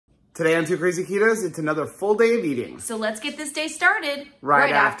Today on Two Crazy Ketos, it's another full day of eating. So let's get this day started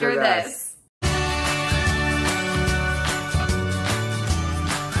right after this.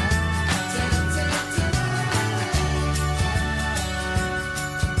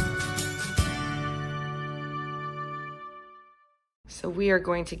 So we are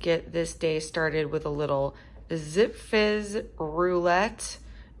going to get this day started with a little Zip Fizz roulette,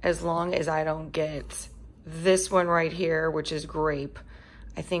 as long as I don't get this one right here, which is grape.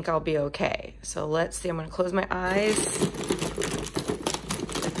 I think I'll be okay. So let's see, I'm gonna close my eyes.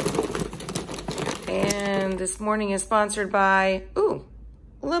 And this morning is sponsored by,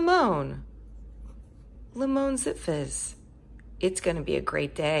 Limon Zip Fizz. It's gonna be a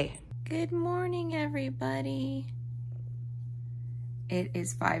great day. Good morning, everybody. It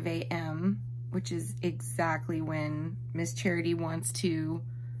is 5 a.m., which is exactly when Miss Charity wants to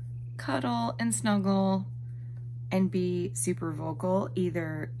cuddle and snuggle and be super vocal,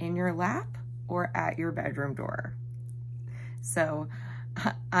 either in your lap or at your bedroom door. So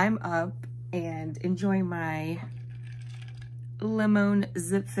I'm up and enjoying my Limon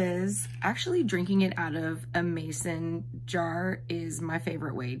Zip Fizz. Actually, drinking it out of a mason jar is my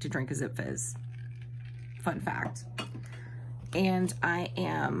favorite way to drink a Zip Fizz. Fun fact. And I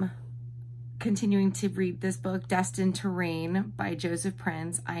am continuing to read this book, Destined to Reign by Joseph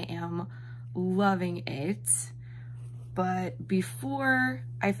Prince. I am loving it. But before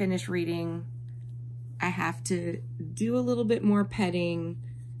I finish reading, I have to do a little bit more petting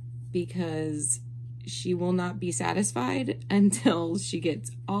because she will not be satisfied until she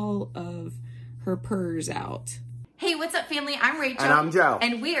gets all of her purrs out. Hey, what's up, family? I'm Rachel. And I'm Joe.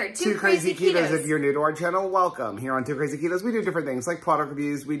 And we are Two Crazy Ketos. If you're new to our channel, welcome. Here on Two Crazy Ketos, we do different things like product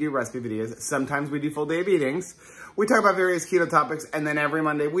reviews, we do recipe videos, sometimes we do full day of eatings. We talk about various keto topics, and then every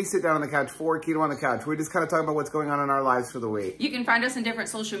Monday we sit down on the couch for Keto on the Couch. We just kind of talk about what's going on in our lives for the week. You can find us on different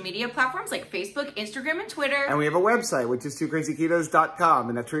social media platforms like Facebook, Instagram, and Twitter. And we have a website, which is twocrazyketos.com,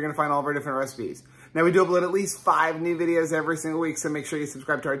 and that's where you're going to find all of our different recipes. Now, we do upload at least 5 new videos every single week, so make sure you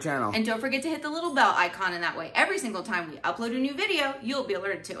subscribe to our channel. And don't forget to hit the little bell icon, and that way, every single time we upload a new video, you'll be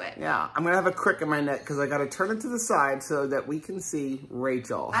alerted to it. Yeah, I'm going to have a crick in my neck because I got to turn it to the side so that we can see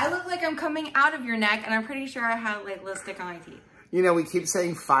Rachel. I look like I'm coming out of your neck, and I'm pretty sure I have like lipstick on my teeth. You know, we keep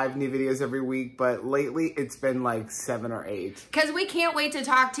saying 5 new videos every week, but lately it's been like 7 or 8. Because we can't wait to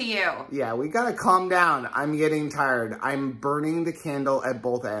talk to you. Yeah, we got to calm down. I'm getting tired. I'm burning the candle at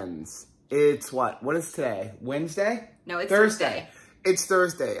both ends. It's what? What is today? Wednesday? No, it's Thursday. It's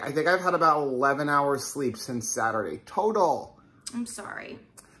Thursday. I think I've had about 11 hours sleep since Saturday. Total. I'm sorry.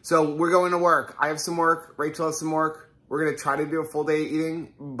 So we're going to work. I have some work. Rachel has some work. We're going to try to do a full day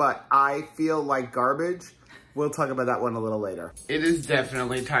eating, but I feel like garbage. We'll talk about that one a little later. It is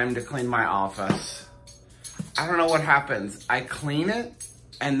definitely time to clean my office. I don't know what happens. I clean it,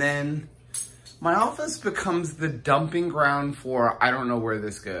 and then my office becomes the dumping ground for I don't know where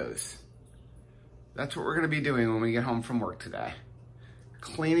this goes. That's what we're going to be doing when we get home from work today.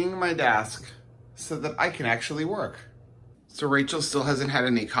 Cleaning my desk so that I can actually work. So Rachel still hasn't had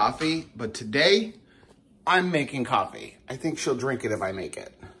any coffee, but today I'm making coffee. I think she'll drink it if I make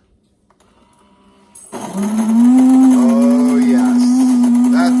it. Oh yes,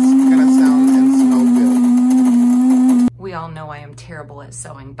 that's going to sound and smell good. We all know I am terrible at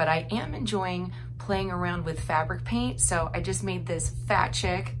sewing, but I am enjoying playing around with fabric paint. So I just made this fat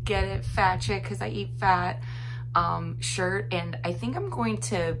chick, get it, fat chick, because I eat fat, shirt. And I think I'm going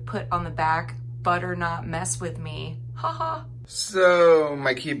to put on the back, butter not mess with me. Haha. So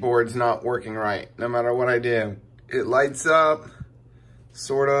my keyboard's not working right, no matter what I do. It lights up,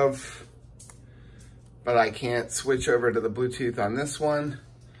 sort of, but I can't switch over to the Bluetooth on this one.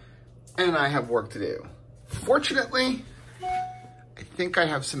 And I have work to do. Fortunately, I think I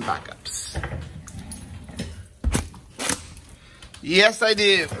have some backups. Yes, I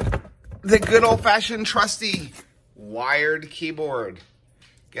do. The good old-fashioned trusty wired keyboard.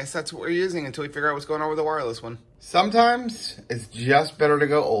 Guess that's what we're using until we figure out what's going on with the wireless one. Sometimes it's just better to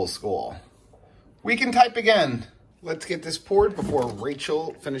go old school. We can type again. Let's get this poured before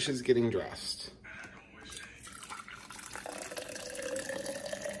Rachel finishes getting dressed.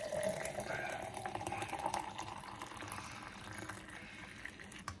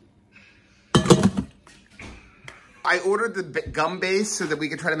 I ordered the gum base so that we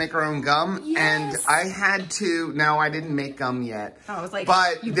could try to make our own gum. Yes. And I had to, no, I didn't make gum yet. Oh, I was like,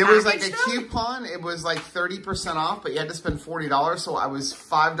 but there was like a coupon. It was like 30% off, but you had to spend $40. So I was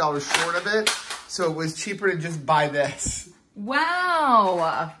 $5 short of it. So it was cheaper to just buy this.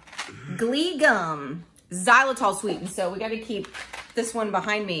 Wow. Glee gum. Xylitol sweetened. So we got to keep this one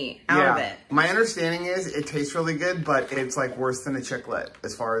behind me out of it. My understanding is it tastes really good, but it's like worse than a chiclet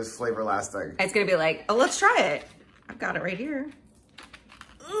as far as flavor lasting. It's gonna be like, oh, let's try it. I've got it right here.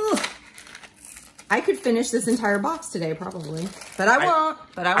 Ugh. I could finish this entire box today probably, but I won't.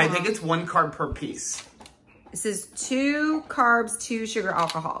 I think it's 1 carb per piece. This is 2 carbs, 2 sugar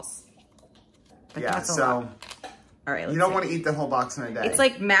alcohols. But Yeah, that's a so lot. All right, let's you don't see. want to eat the whole box in a day. It's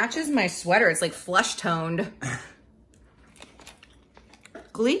like matches my sweater. It's like flesh toned.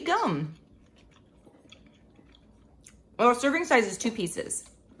 Glee gum. Oh, serving size is 2 pieces.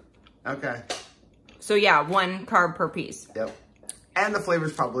 Okay. So yeah, 1 carb per piece. Yep. And the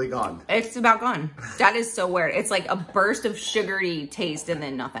flavor's probably gone. It's about gone. That is so weird. It's like a burst of sugary taste and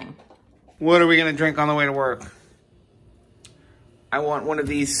then nothing. What are we gonna drink on the way to work? I want one of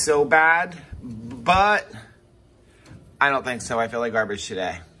these so bad, but I don't think so. I feel like garbage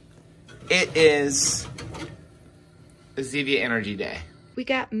today. It is a Zevia Energy Day. We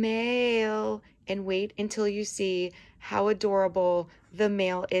got mail, and wait until you see how adorable the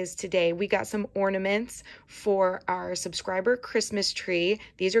mail is today. We got some ornaments for our subscriber Christmas tree.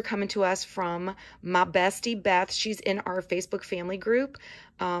 These are coming to us from my bestie Beth. She's in our Facebook family group.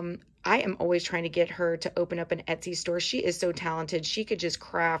 I am always trying to get her to open up an Etsy store. She is so talented. She could just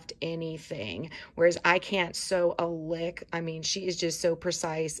craft anything, whereas I can't sew a lick. I mean, she is just so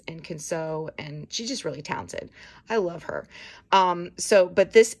precise and can sew, and she's just really talented. I love her.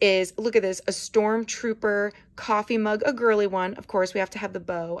 But this is, look at this, a Stormtrooper coffee mug, a girly one. Of course, we have to have the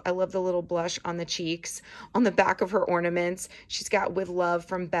bow. I love the little blush on the cheeks. On the back of her ornaments, she's got "With Love"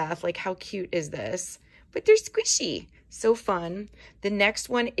 from Beth. Like, how cute is this? But they're squishy. So fun. The next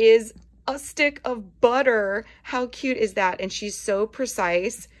one is a stick of butter. How cute is that? And she's so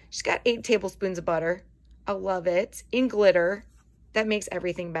precise. She's got 8 tablespoons of butter. I love it. In glitter. That makes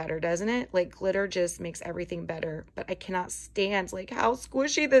everything better, doesn't it? Like, glitter just makes everything better. But I cannot stand like how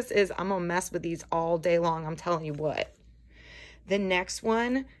squishy this is. I'm gonna mess with these all day long. I'm telling you what. The next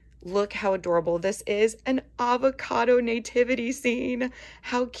one, look how adorable this is. An avocado nativity scene.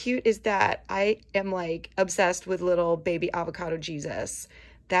 How cute is that? I am like obsessed with little baby avocado Jesus.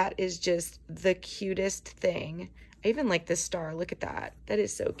 That is just the cutest thing. I even like this star. Look at that. That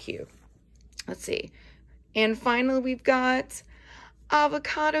is so cute. Let's see. And finally, we've got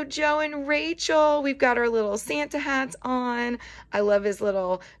Avocado Joe and Rachel. We've got our little Santa hats on. I love his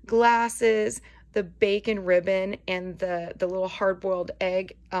little glasses, the bacon ribbon, and the little hard-boiled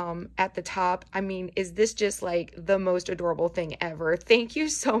egg at the top. I mean, is this just like the most adorable thing ever? Thank you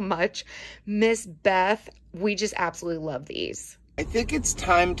so much, Miss Beth. We just absolutely love these. I think it's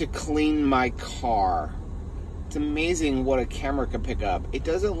time to clean my car. It's amazing what a camera can pick up. It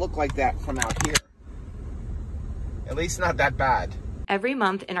doesn't look like that from out here. At least not that bad. Every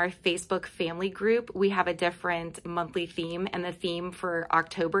month in our Facebook family group, we have a different monthly theme, and the theme for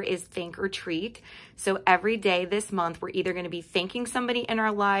October is Thank or Treat. So every day this month, we're either going to be thanking somebody in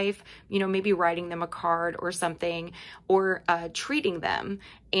our life, you know, maybe writing them a card or something, or treating them.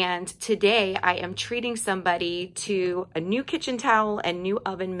 And today I am treating somebody to a new kitchen towel and new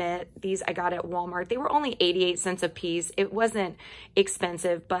oven mitt. These I got at Walmart. They were only 88 cents a piece. It wasn't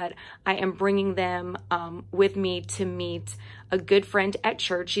expensive, but I am bringing them with me to meet a good friend at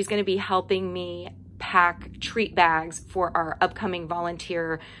church. She's going to be helping me pack treat bags for our upcoming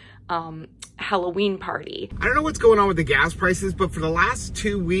volunteer Halloween party. I don't know what's going on with the gas prices, but for the last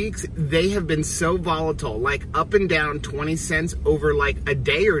 2 weeks, they have been so volatile, like up and down 20 cents over like a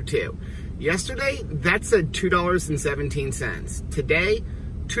day or two. Yesterday, that said $2.17. Today,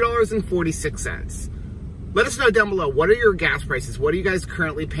 $2.46. Let us know down below, what are your gas prices? What are you guys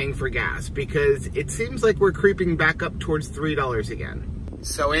currently paying for gas? Because it seems like we're creeping back up towards $3 again.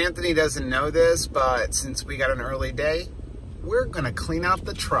 So Anthony doesn't know this, but since we got an early day, we're gonna clean out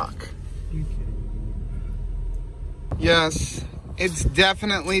the truck. Yes, it's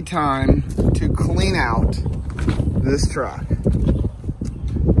definitely time to clean out this truck.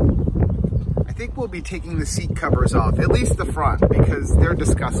 I think we'll be taking the seat covers off, at least the front, because they're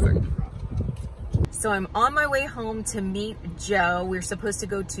disgusting. So I'm on my way home to meet Joe. We're supposed to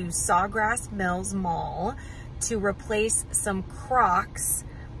go to Sawgrass Mills Mall to replace some Crocs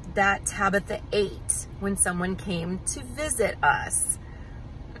that Tabitha ate when someone came to visit us.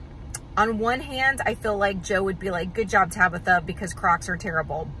 On one hand, I feel like Joe would be like, good job, Tabitha, because Crocs are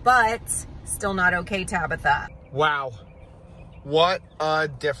terrible, but still not okay, Tabitha. Wow, what a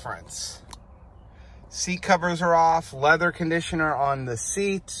difference. Seat covers are off, leather conditioner on the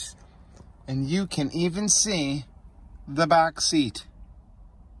seats, and you can even see the back seat.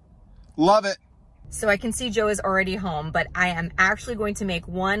 Love it. So I can see Joe is already home, but I am actually going to make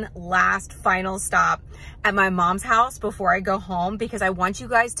one last final stop at my mom's house before I go home, because I want you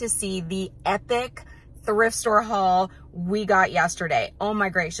guys to see the epic thrift store haul we got yesterday. Oh my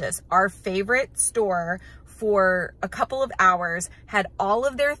gracious. Our favorite store for a couple of hours had all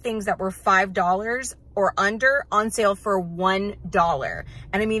of their things that were $5 or under on sale for $1.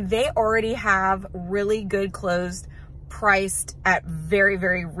 And I mean, they already have really good clothes priced at very,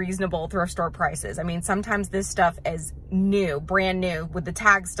 very reasonable thrift store prices. I mean, sometimes this stuff is new, brand new with the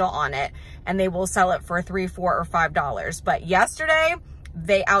tag still on it, and they will sell it for $3, $4, or $5. But yesterday,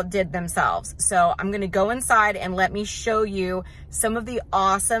 they outdid themselves. So I'm gonna go inside and let me show you some of the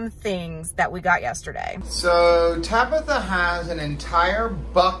awesome things that we got yesterday. So Tabitha has an entire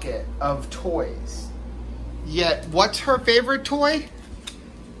bucket of toys. Yet, what's her favorite toy?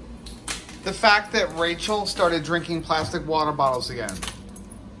 The fact that Rachel started drinking plastic water bottles again.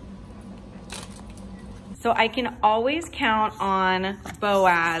 So I can always count on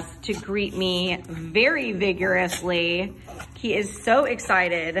Boaz to greet me very vigorously. He is so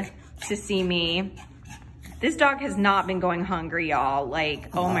excited to see me. This dog has not been going hungry, y'all. Like,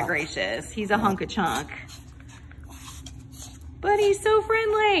 oh my gracious, he's a hunk of chunk. But he's so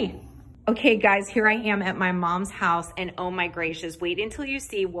friendly. Okay guys, here I am at my mom's house, and oh my gracious, wait until you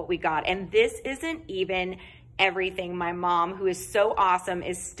see what we got. And this isn't even everything. My mom, who is so awesome,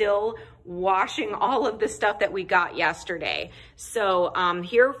 is still washing all of the stuff that we got yesterday. So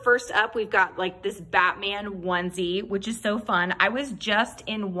here, first up, we've got like this Batman onesie, which is so fun. I was just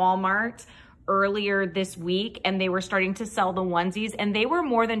in Walmart earlier this week, and they were starting to sell the onesies, and they were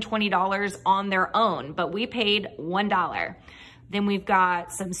more than $20 on their own, but we paid $1. Then we've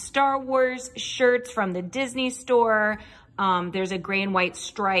got some Star Wars shirts from the Disney store. There's a gray and white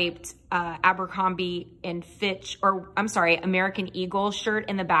striped Abercrombie and Fitch, or I'm sorry, American Eagle shirt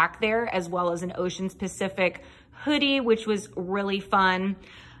in the back there, as well as an Oceans Pacific hoodie, which was really fun.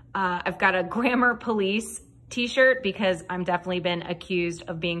 I've got a Grammar Police t-shirt because I'm definitely been accused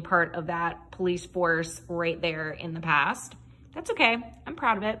of being part of that police force right there in the past. That's okay, I'm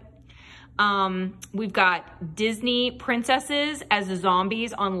proud of it. We've got Disney princesses as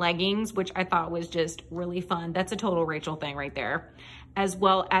zombies on leggings, which I thought was just really fun. That's a total Rachel thing right there. As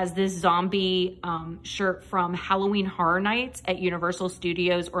well as this zombie shirt from Halloween Horror Nights at Universal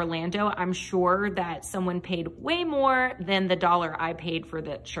Studios Orlando. I'm sure that someone paid way more than the $1 I paid for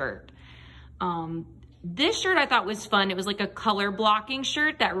that shirt. This shirt I thought was fun. It was like a color blocking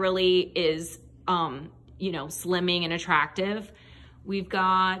shirt that really is, you know, slimming and attractive. We've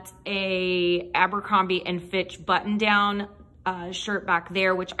got a Abercrombie and Fitch button-down shirt back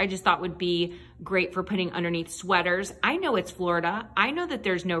there, which I just thought would be great for putting underneath sweaters. I know it's Florida. I know that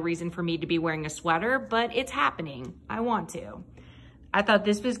there's no reason for me to be wearing a sweater, but it's happening. I want to. I thought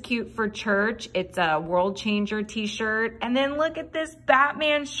this was cute for church. It's a World Changer t-shirt. And then look at this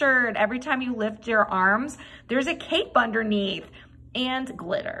Batman shirt. Every time you lift your arms, there's a cape underneath and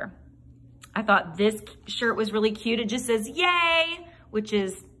glitter. I thought this shirt was really cute. It just says, yay, which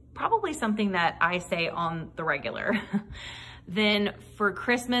is probably something that I say on the regular. Then for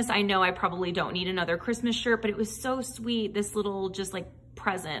Christmas, I know I probably don't need another Christmas shirt, but it was so sweet. This little just like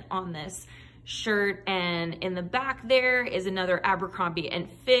present on this shirt. And in the back there is another Abercrombie and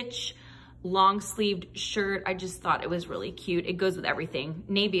Fitch long sleeved shirt. I just thought it was really cute. It goes with everything.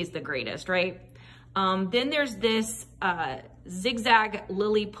 Navy is the greatest, right? Then there's this zigzag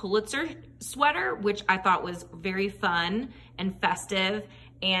Lily Pulitzer sweater, which I thought was very fun and festive.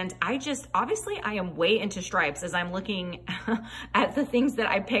 And I just, obviously I am way into stripes as I'm looking at the things that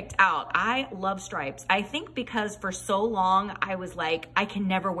I picked out. I love stripes. I think because for so long I was like, I can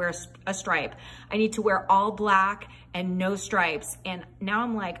never wear a stripe. I need to wear all black and no stripes. And now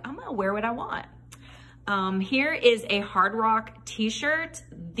I'm like, I'm gonna wear what I want. Here is a Hard Rock t-shirt.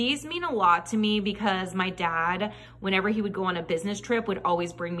 These mean a lot to me because my dad, whenever he would go on a business trip, would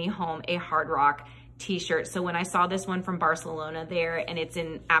always bring me home a Hard Rock t-shirt. So when I saw this one from Barcelona there, and it's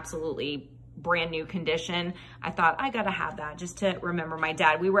in absolutely brand new condition, I thought I gotta have that just to remember my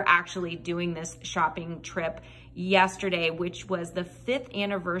dad. We were actually doing this shopping trip yesterday, which was the 5th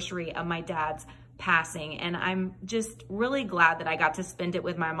anniversary of my dad's passing. And I'm just really glad that I got to spend it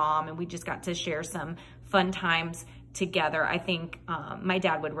with my mom, and we just got to share some fun times together. I think my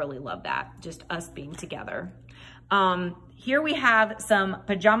dad would really love that, just us being together. Here we have some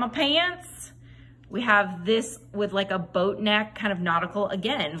pajama pants, We have this with like a boat neck, kind of nautical,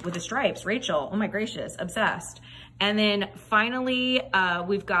 again, with the stripes. Rachel, oh my gracious, obsessed. And then finally,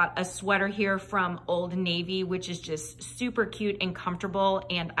 we've got a sweater here from Old Navy, which is just super cute and comfortable.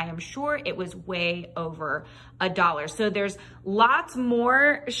 And I am sure it was way over $1. So there's lots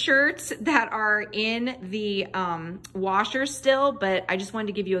more shirts that are in the washer still, but I just wanted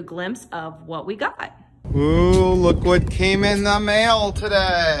to give you a glimpse of what we got. Ooh, look what came in the mail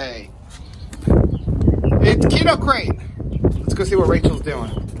today. It's Keto Crate. Let's go see what Rachel's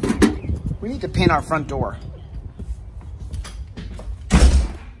doing. We need to paint our front door.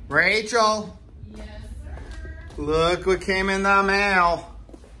 Rachel. Yes, sir. Look what came in the mail.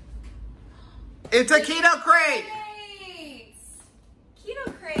 It's a Keto Crate.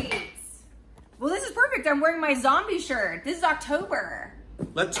 Keto crates. Well, this is perfect. I'm wearing my zombie shirt. This is October.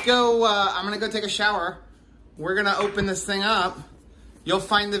 Let's go. I'm going to go take a shower. We're going to open this thing up. You'll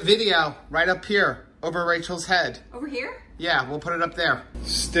find the video right up here over Rachel's head. Over here? Yeah, we'll put it up there.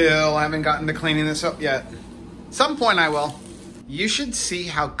 Still haven't gotten to cleaning this up yet. Some point I will. You should see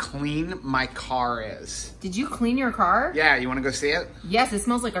how clean my car is. Did you clean your car? Yeah, you want to go see it? Yes, it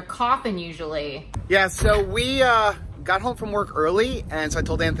smells like a coffin usually. Yeah, so we got home from work early, and so I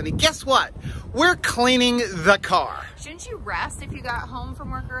told Anthony, guess what? We're cleaning the car. Shouldn't you rest if you got home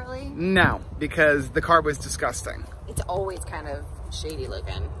from work early? No, because the car was disgusting. It's always kind of shady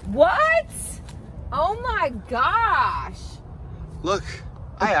looking. What? Oh my gosh. Look,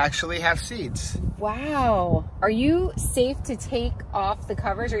 I actually have seeds. Wow. Are you safe to take off the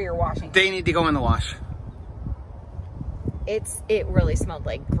covers or you're washing? They need to go in the wash. It really smelled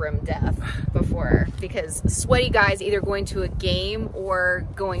like grim death before, because sweaty guys either going to a game or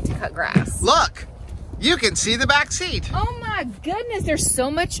going to cut grass. Look, you can see the back seat. Oh my goodness, there's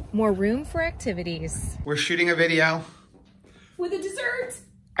so much more room for activities. We're shooting a video. With a dessert.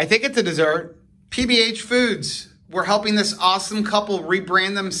 I think it's a dessert. PBH Foods. We're helping this awesome couple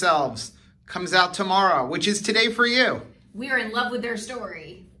rebrand themselves. Comes out tomorrow, which is today for you. We are in love with their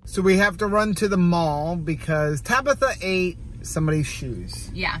story. So we have to run to the mall because Tabitha ate somebody's shoes.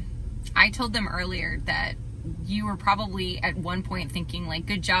 Yeah. I told them earlier that you were probably at one point thinking like,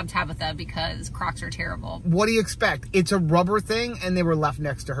 good job, Tabitha, because Crocs are terrible. What do you expect? It's a rubber thing and they were left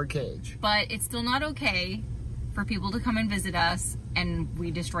next to her cage. But it's still not okay for people to come and visit us and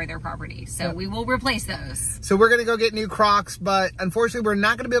we destroy their property. So we will replace those. So we're going to go get new Crocs, but unfortunately we're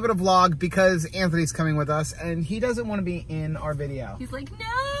not going to be able to vlog because Anthony's coming with us and he doesn't want to be in our video. He's like, no.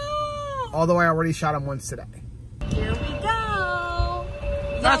 Although I already shot him once today. Here we go.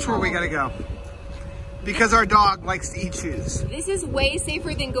 That's where we got to go. Because our dog likes to eat shoes. This is way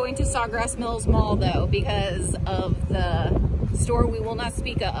safer than going to Sawgrass Mills Mall though, because of the store we will not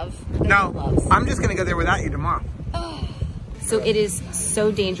speak of. No, I'm just going to go there without you tomorrow. So it is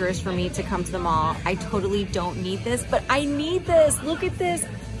so dangerous for me to come to the mall. I totally don't need this, but I need this. Look at this.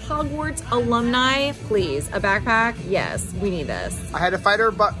 Hogwarts alumni, please. A backpack? Yes, we need this. I had to fight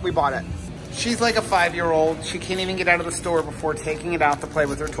her, but we bought it. She's like a 5-year-old. She can't even get out of the store before taking it out to play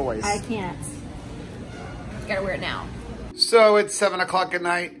with her toys. I can't. Gotta wear it now. So it's 7 o'clock at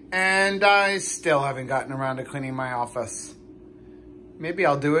night, and I still haven't gotten around to cleaning my office. Maybe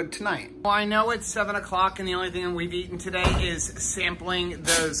I'll do it tonight. Well, I know it's 7 o'clock and the only thing we've eaten today is sampling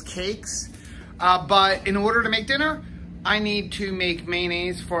those cakes. But in order to make dinner, I need to make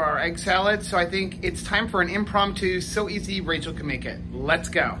mayonnaise for our egg salad. So I think it's time for an impromptu, so easy Rachel can make it. Let's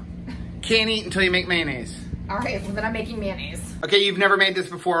go. Can't eat until you make mayonnaise. All right, well then I'm making mayonnaise. Okay, you've never made this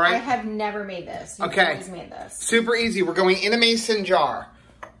before, right? I have never made this. You've okay. always made this. Super easy. We're going in a mason jar.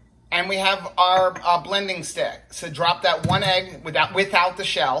 And we have our blending stick. So drop that one egg without the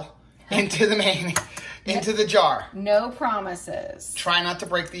shell into the jar. No promises. Try not to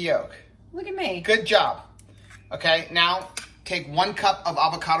break the yolk. Look at me. Good job. Okay, now take 1 cup of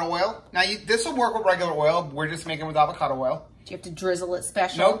avocado oil. Now this will work with regular oil. We're just making it with avocado oil. Do you have to drizzle it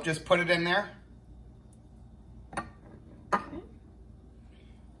special? Nope, just put it in there. Okay.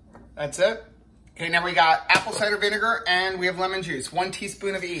 That's it. Okay, now we got apple cider vinegar and we have lemon juice. 1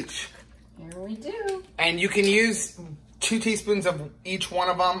 teaspoon of each. Here we do. And you can use 2 teaspoons of each one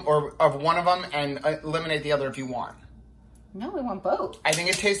of them, or of one of them, and eliminate the other if you want. No, we want both. I think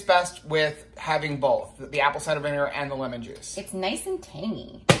it tastes best with having both, the apple cider vinegar and the lemon juice. It's nice and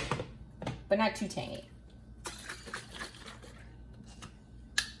tangy, but not too tangy.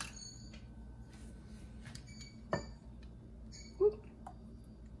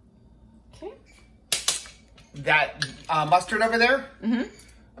 Okay. That mustard over there,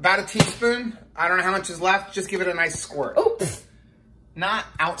 about a teaspoon. I don't know how much is left. Just give it a nice squirt. Oops. Not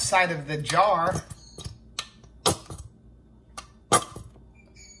outside of the jar.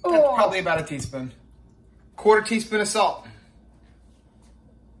 That's probably about a teaspoon. 1/4 teaspoon of salt.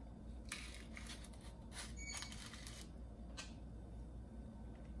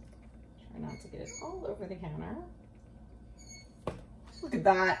 Try not to get it all over the counter. Look at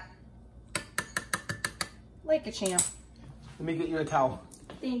that. Like a champ. Let me get you a towel.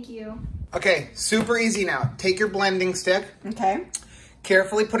 Thank you. Okay, super easy now. Take your blending stick. Okay.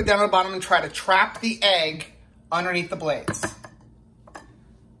 Carefully put it down on the bottom and try to trap the egg underneath the blades.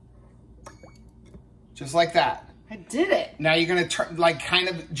 Just like that. I did it. Now you're gonna kind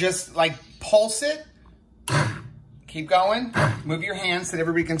of just like pulse it. Keep going. Move your hands so that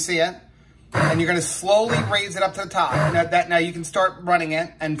everybody can see it. And you're gonna slowly raise it up to the top. Now you can start running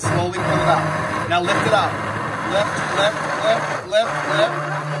it and slowly pull it up. Now lift it up. Lift, lift, lift, lift, lift,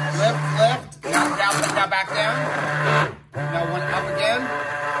 lift, lift. Now back down. Now one up again.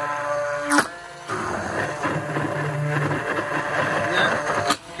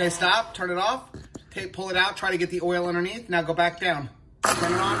 Yeah. Okay, stop. Turn it off. Pull it out. Try to get the oil underneath. Now go back down.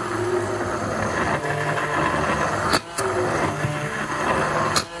 Turn it on.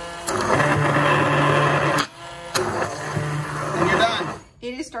 And you're done.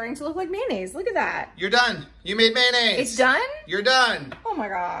 It is starting to look like mayonnaise. Look at that. You're done. You made mayonnaise. It's done? You're done. Oh my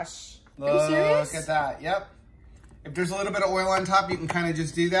gosh. Are you serious? Look at that. Yep. If there's a little bit of oil on top, you can kind of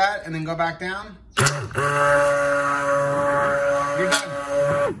just do that and then go back down. You're done.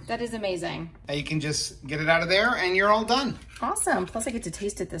 That is amazing. And you can just get it out of there and you're all done. Awesome. Plus I get to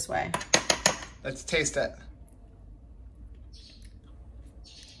taste it this way. Let's taste it.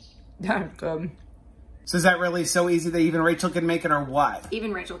 That's good. So is that really so easy that even Rachel can make it or what?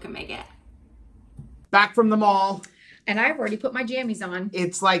 Even Rachel can make it. Back from the mall. And I've already put my jammies on.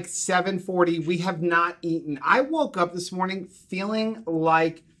 It's like 7:40. We have not eaten. I woke up this morning feeling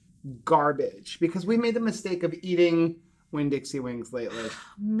like garbage because we made the mistake of eating Winn-Dixie wings lately.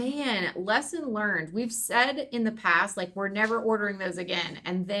 Man, lesson learned. We've said in the past, like, we're never ordering those again.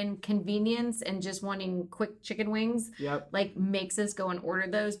 And then convenience and just wanting quick chicken wings, like, makes us go and order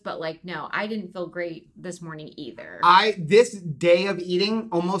those. But, like, no, I didn't feel great this morning either. This day of eating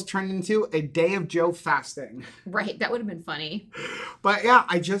almost turned into a day of Joe fasting. Right. That would have been funny. But, yeah,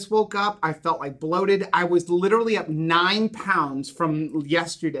 I just woke up. I felt like bloated. I was literally up 9 pounds from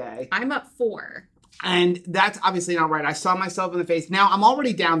yesterday. I'm up 4. And that's obviously not right. I saw myself in the face. Now, I'm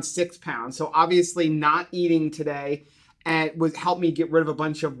already down 6 pounds. So obviously not eating today helped me get rid of a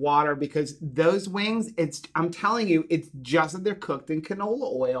bunch of water because those wings, I'm telling you, it's just that they're cooked in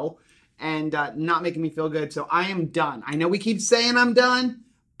canola oil and not making me feel good. So I am done. I know we keep saying I'm done,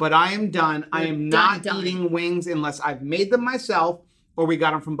 but I am done. I am not eating wings unless I've made them myself or we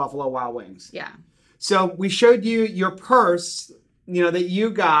got them from Buffalo Wild Wings. Yeah. So we showed you your purse, that you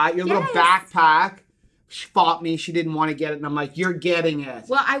got, your little backpack. She fought me. She didn't want to get it. And I'm like, you're getting it.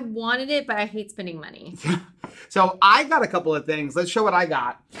 Well, I wanted it, but I hate spending money. So I got a couple of things. Let's show what I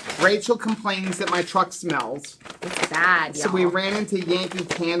got. Rachel complains that my truck smells. It's bad, y'all. So we ran into Yankee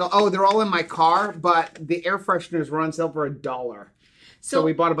Candle. Oh, they're all in my car, but the air fresheners were on sale for $1. So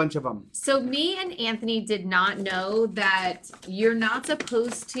we bought a bunch of them. So me and Anthony did not know that you're not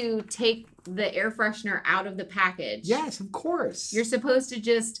supposed to take the air freshener out of the package. Yes, of course. You're supposed to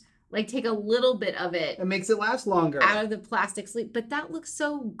just take a little bit of it. It makes it last longer. Out of the plastic sleeve. But that looks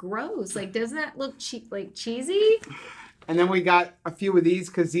so gross. Doesn't that look cheesy? And then we got a few of these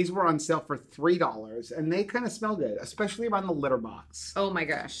because these were on sale for $3. And they kind of smell good, especially around the litter box. Oh my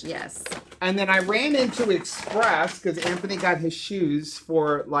gosh, yes. And then I ran into Express because Anthony got his shoes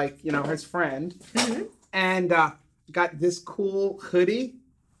for, his friend. Mm-hmm. And got this cool hoodie.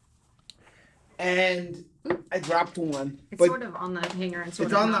 And I dropped one. It's sort of on the hanger and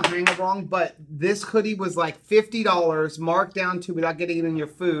it's on the hanger wrong, but this hoodie was like $50 marked down to, without getting it in your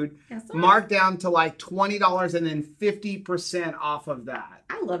food, marked down to like $20 and then 50% off of that.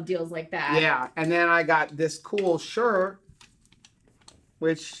 I love deals like that. Yeah, and then I got this cool shirt,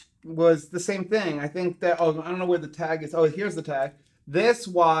 which was the same thing. I think that, I don't know where the tag is. Oh, here's the tag. This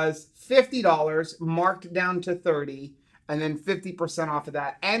was $50 marked down to $30. And then 50% off of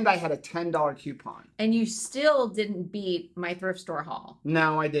that. And I had a $10 coupon. And you still didn't beat my thrift store haul.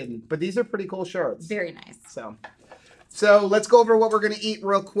 No, I didn't. But these are pretty cool shirts. Very nice. So let's go over what we're going to eat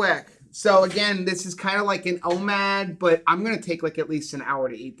real quick. So again, this is kind of like an OMAD, but I'm going to take at least an hour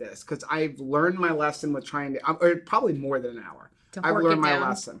to eat this. Because I've learned my lesson with trying to, or probably more than an hour. I've learned my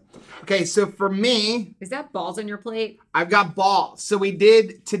lesson. Okay, so for me... Is that balls on your plate? I've got balls. So we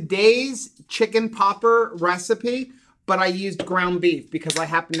did today's chicken popper recipe. But I used ground beef because I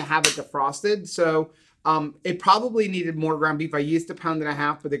happen to have it defrosted. So it probably needed more ground beef. I used 1.5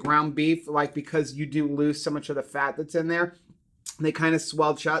 pounds, but the ground beef, because you do lose so much of the fat that's in there, They kind of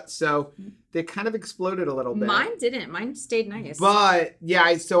swelled shut, so they kind of exploded a little bit. Mine didn't. Mine stayed nice. But yeah,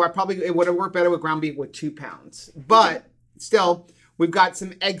 it would have worked better with ground beef with 2 pounds. But still, we've got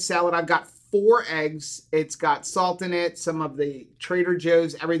some egg salad. I've got 4 eggs. It's got salt in it, some of the Trader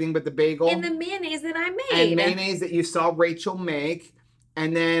Joe's, everything but the bagel. And the mayonnaise that I made. And mayonnaise that you saw Rachel make.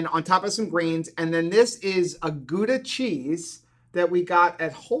 And then on top of some greens. And then this is a Gouda cheese that we got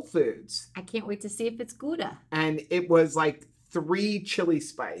at Whole Foods. I can't wait to see if it's Gouda. And it was like 3 chili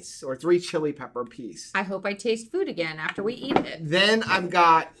spice or 3 chili pepper piece. I hope I taste food again after we eat it. Then I've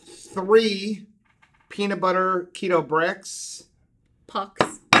got 3 peanut butter keto bricks.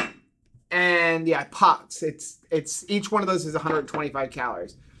 Pucks. And yeah, pucks. It's each one of those is 125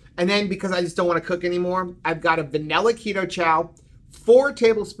 calories. And then because I just don't want to cook anymore, I've got a vanilla keto chow, 4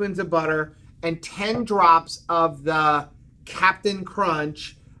 tablespoons of butter, and 10 drops of the Captain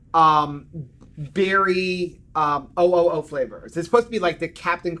Crunch berry OOO flavors. It's supposed to be like the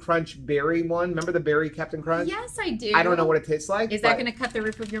Captain Crunch berry one. Remember the berry Captain Crunch? Yes, I do. I don't know what it tastes like. Is that going to cut the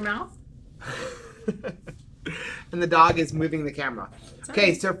roof of your mouth? And the dog is moving the camera.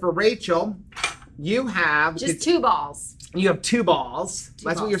 Okay, so for Rachel, you have... Just 2 balls. You have 2 balls. That's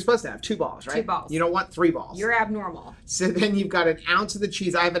balls. what you're supposed to have, 2 balls, right? 2 balls. You don't want 3 balls. You're abnormal. So then you've got 1 ounce of the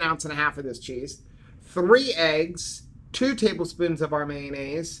cheese. I have 1.5 ounces of this cheese. 3 eggs, 2 tablespoons of our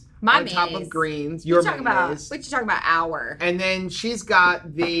mayonnaise. My on top of greens. Your mayonnaise. What you talking about? Our. And then she's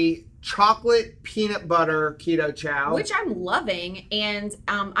got the chocolate peanut butter keto chow, which I'm loving, and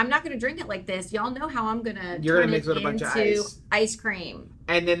I'm not going to drink it like this. Y'all know how I'm going to turn it into ice cream.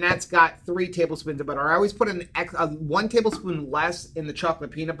 And then that's got 3 tablespoons of butter. I always put 1 tablespoon less in the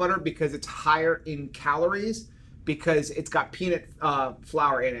chocolate peanut butter because it's higher in calories because it's got peanut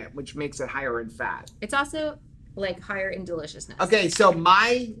flour in it, which makes it higher in fat. It's also like higher in deliciousness. Okay, so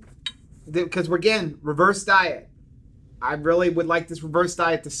because we're again reverse diet. I really would like this reverse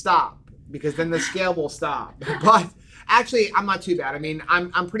diet to stop because then the scale will stop. But actually, I'm not too bad. I mean,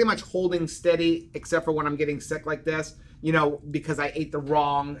 I'm pretty much holding steady except for when I'm getting sick like this, you know, because I ate the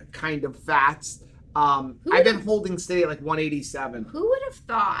wrong kind of fats. I've been holding steady at like 187. Who would have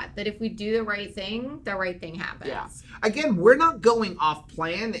thought that if we do the right thing happens? Yeah. Again, we're not going off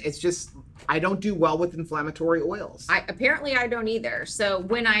plan. It's just I don't do well with inflammatory oils. Apparently I don't either. So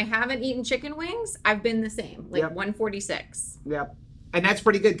when I haven't eaten chicken wings, I've been the same, like 146. Yep. And that's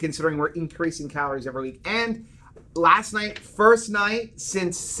pretty good considering we're increasing calories every week. And last night, first night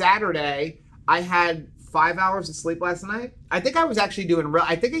since Saturday, I had 5 hours of sleep last night. I think I was actually doing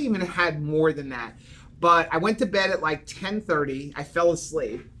I think I even had more than that. But I went to bed at like 10:30. I fell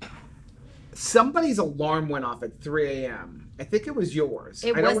asleep. Somebody's alarm went off at 3 a.m. I think it was yours.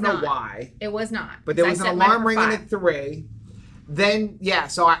 I don't know why. It was not. But there was an alarm ringing at 3. Then, yeah,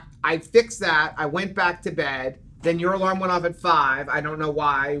 so I fixed that. I went back to bed. Then your alarm went off at 5. I don't know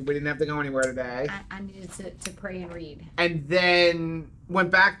why. We didn't have to go anywhere today. I needed to pray and read. And then went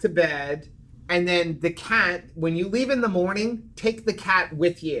back to bed. And then the cat, when you leave in the morning, take the cat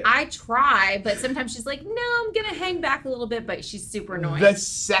with you. I try, but sometimes she's like, no, I'm going to hang back a little bit, but she's super annoying. The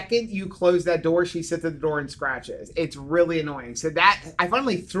second you close that door, she sits at the door and scratches. It's really annoying. So I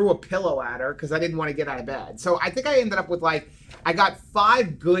finally threw a pillow at her because I didn't want to get out of bed. So I think I ended up with I got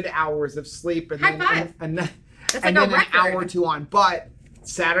 5 good hours of sleep. And High five. And then an hour or 2 on. But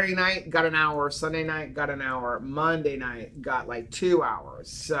Saturday night, got an hour. Sunday night, got an hour. Monday night, got 2 hours.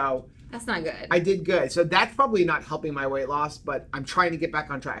 So... That's not good. I did good. So that's probably not helping my weight loss, but I'm trying to get back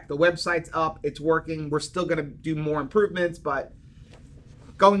on track. The website's up. It's working. We're still going to do more improvements, but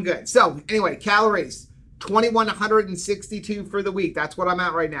going good. So anyway, calories, 2,162 for the week. That's what I'm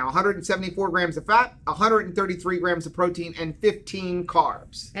at right now. 174 grams of fat, 133 grams of protein, and 15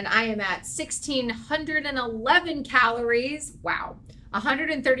 carbs. And I am at 1,611 calories. Wow.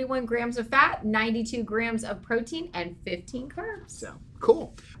 131 grams of fat, 92 grams of protein, and 15 carbs. So,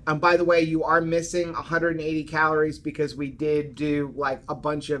 cool. By the way, you are missing 180 calories because we did do a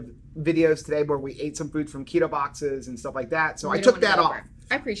bunch of videos today where we ate some food from keto boxes and stuff like that. So I took that off.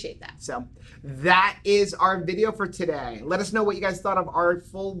 I appreciate that. So that is our video for today. Let us know what you guys thought of our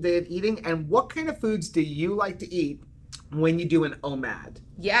full day of eating and what kind of foods do you like to eat when you do an OMAD.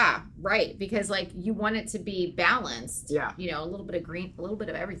 Yeah, right. Because you want it to be balanced. Yeah. You know, a little bit of green, a little bit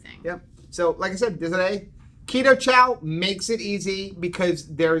of everything. Yep. So like I said, today, keto chow makes it easy because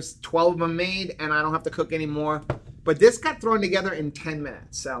there's 12 of them made and I don't have to cook anymore. But this got thrown together in 10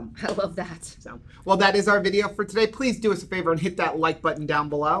 minutes. So I love that. So, well, that is our video for today. Please do us a favor and hit that like button down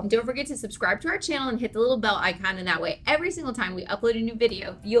below. And don't forget to subscribe to our channel and hit the little bell icon. And that way, every single time we upload a new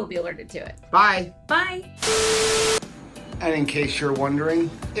video, you'll be alerted to it. Bye. Bye. And in case you're wondering,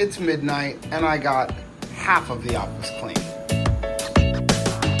 it's midnight and I got half of the office clean.